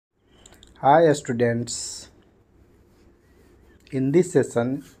Hi students, in this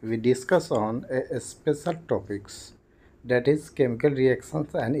session we discuss on a special topics, that is chemical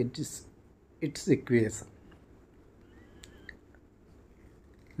reactions and its equation.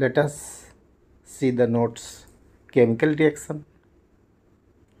 Let us see the notes. Chemical reaction.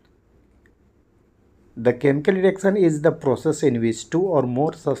 The chemical reaction is the process in which two or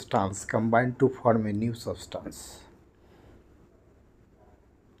more substances combine to form a new substance.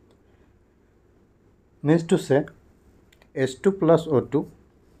 Means to say H2 plus O2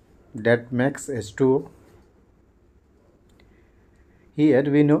 that makes H2O. Here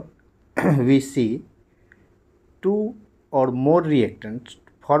we know we see two or more reactants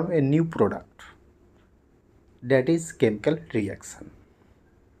form a new product, that is chemical reaction.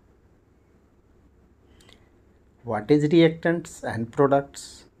 What is reactants and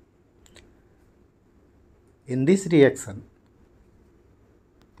products? In this reaction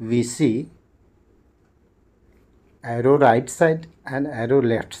we see arrow right side and arrow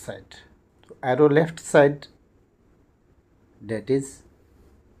left side. So arrow left side, that is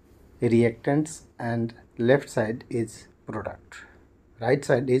reactants, and left side is product. Right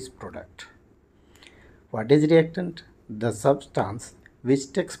side is product. What is reactant? The substance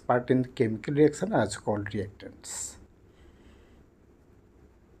which takes part in the chemical reaction is called reactants.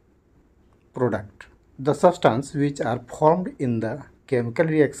 Product. The substance which are formed in the chemical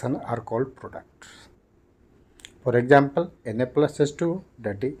reaction are called products. For example, Na plus H2,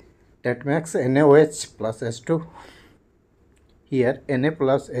 that makes NaOH plus H2. Here Na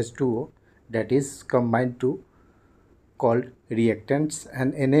plus H2O, that is combined to called reactants,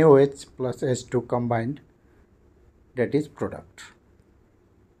 and NaOH plus H2 combined, that is product.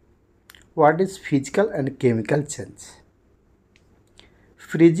 What is physical and chemical change?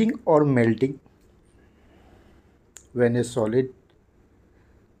 Freezing or melting. When a solid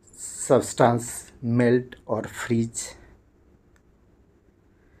substance melt or freeze,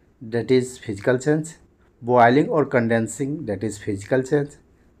 that is physical change. Boiling or condensing, that is physical change.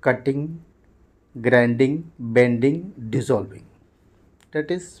 Cutting, grinding, bending, dissolving, that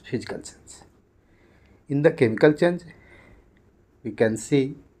is physical change. In the chemical change we can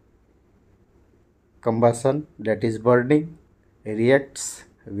see combustion, that is burning, reacts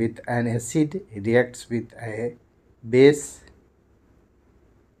with an acid, reacts with a base,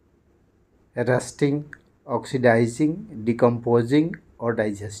 rusting, oxidizing, decomposing, or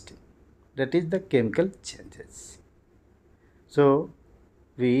digesting, that is the chemical changes. So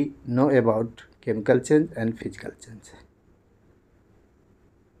we know about chemical change and physical change.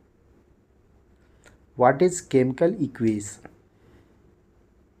 What is chemical equation?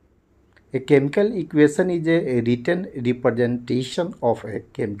 A chemical equation is a written representation of a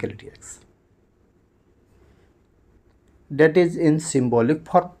chemical reaction, that is in symbolic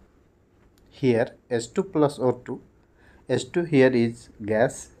form. Here H2 plus O2, H2 here is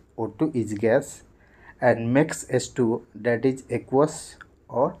gas, O2 is gas, and makes H2O, that is aqueous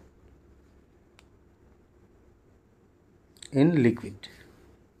or in liquid.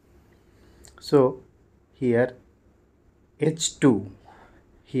 So here H2,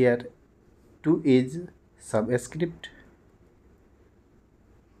 here 2 is subscript,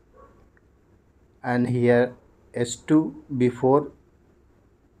 and here H2 before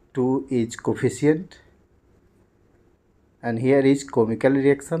 2 is coefficient, and here is chemical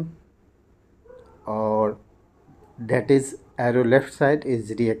reaction, or that is arrow left side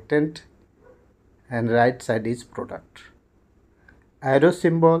is reactant and right side is product. Arrow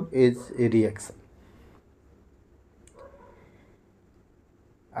symbol is a reaction.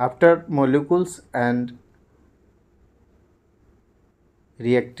 After molecules and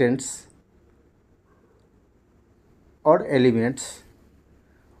reactants or elements,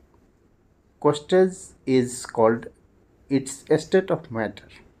 stage is called its state of matter.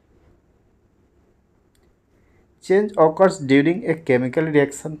 Change occurs during a chemical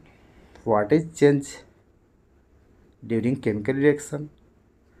reaction. What is change during chemical reaction?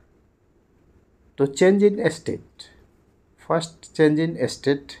 To change in a state. First change in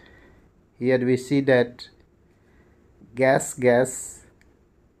state, here we see that gas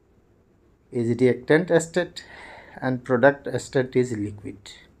is reactant state and product state is liquid.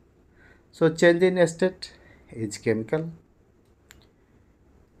 So change in state is chemical.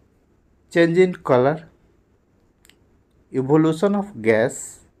 Change in color, evolution of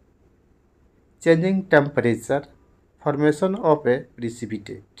gas, changing temperature, formation of a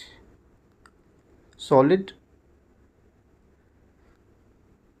precipitate. Solid.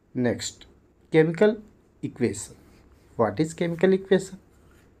 Next, chemical equation. What is chemical equation?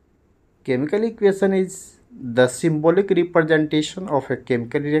 Chemical equation is the symbolic representation of a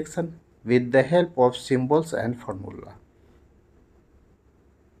chemical reaction with the help of symbols and formula.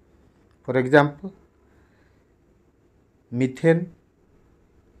 For example, methane,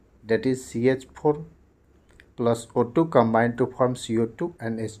 that is CH4 plus O2 combined to form CO2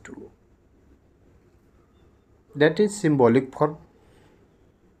 and H2O. That is symbolic form,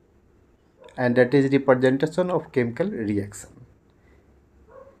 and that is representation of chemical reaction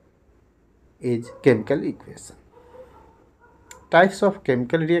is chemical equation. Types of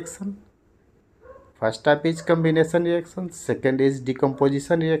chemical reaction: first type is combination reaction, second is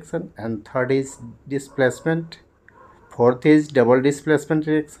decomposition reaction, and third is displacement, fourth is double displacement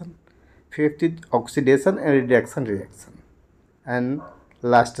reaction, fifth is oxidation and reduction reaction, and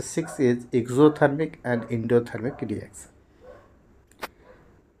last six is exothermic and endothermic reaction.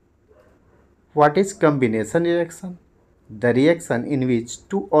 What is combination reaction? The reaction in which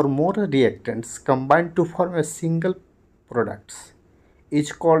two or more reactants combine to form a single product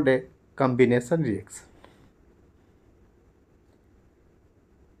is called a combination reaction.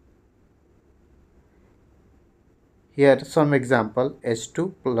 Here some example: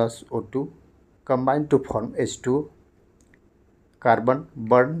 H2 plus O2 combine to form H2O. Carbon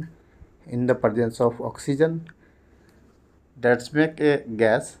burn in the presence of oxygen, that's make a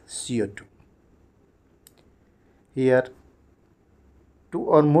gas CO2. Here two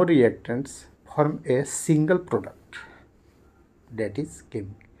or more reactants form a single product, that is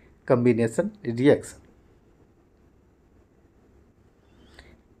combination reaction.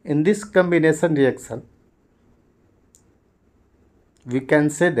 In this combination reaction, we can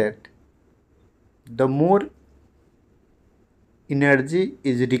say that the more energy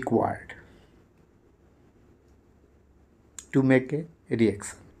is required to make a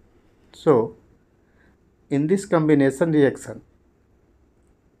reaction. So in this combination reaction,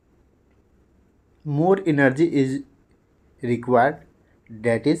 more energy is required,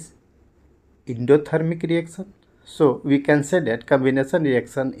 that is endothermic reaction. So we can say that combination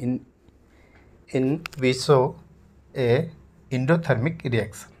reaction in we show a endothermic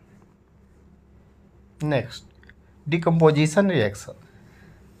reaction. Next, decomposition reaction.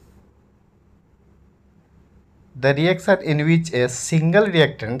 The reaction in which a single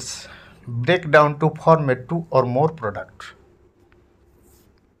reactants break down to form a two or more product.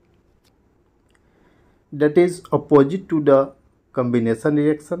 That is opposite to the combination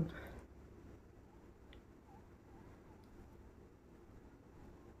reaction.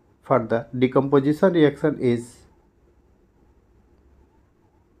 Further, decomposition reaction is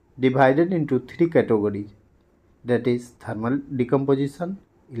divided into three categories, that is thermal decomposition,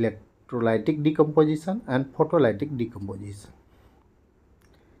 electrolytic decomposition, and photolytic decomposition.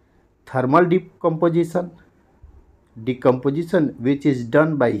 Thermal decomposition which is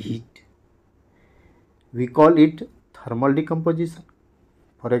done by heat, we call it thermal decomposition.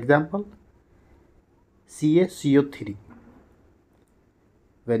 For example, CaCO3,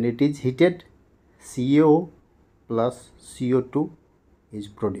 when it is heated, CaO plus CO2 is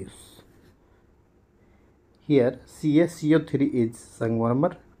produced. Here CaCO3 is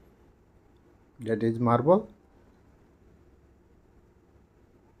Sangmarmar, that is marble,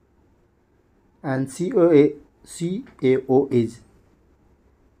 and CaO is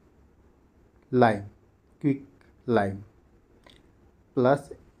lime, quick lime, plus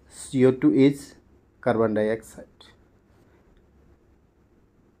CO2 is carbon dioxide.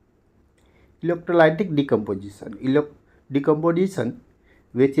 Electrolytic decomposition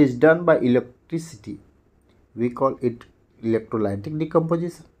which is done by electricity, we call it electrolytic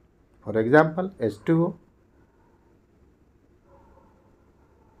decomposition. For example, H2O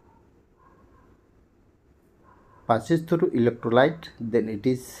passes through electrolyte, then it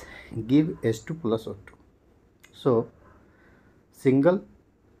is give H2 plus O2. So single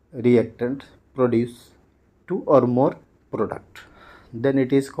reactant produce two or more product, then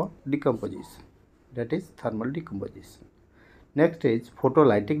it is called decomposition, that is thermal decomposition. Next is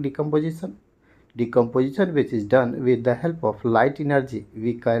photolytic decomposition which is done with the help of light energy,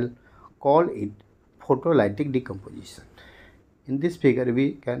 we call it photolytic decomposition. In this figure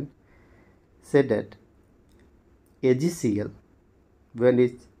we can say that AgCl, when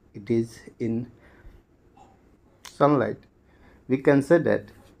it is in sunlight, we can say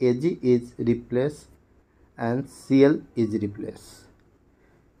that Ag is replaced and Cl is replaced,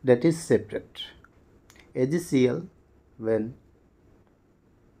 that is separate. AgCl, when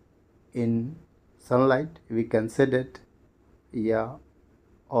in sunlight, we can say that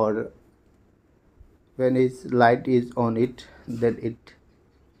or when its light is on it, then it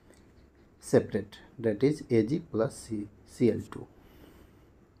separate, that is Ag plus Cl2.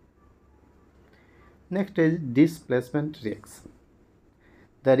 Next is displacement reaction.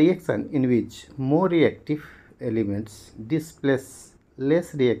 The reaction in which more reactive elements displace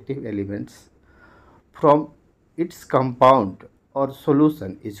less reactive elements from its compound or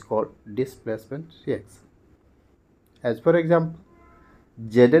solution is called displacement reaction. As for example,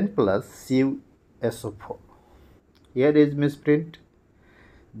 Zn plus CuSO4. Here is misprint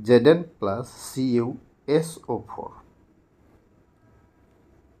Zn plus CuSO4.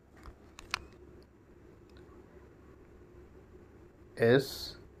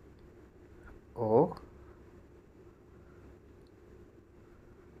 SO4.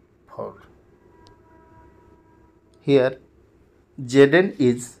 Here Zn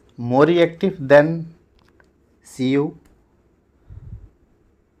is more reactive than Cu.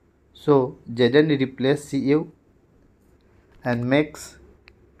 So Zn replaces Cu and makes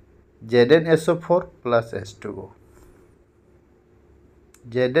ZnSO4 plus H2O.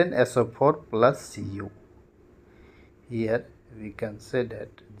 ZnSO4 plus Cu. Here we can say that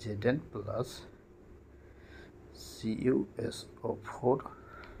Zn plus CuSO4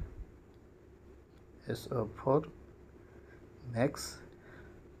 SO4 makes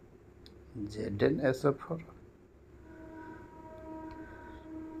ZnSO4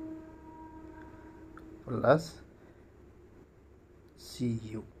 plus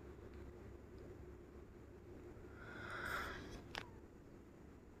Cu.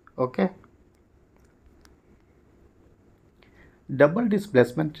 Okay. Double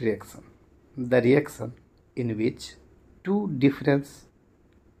displacement reaction. The reaction in which two different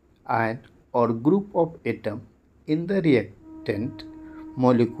ion or group of atom in the reactant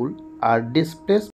molecule are displaced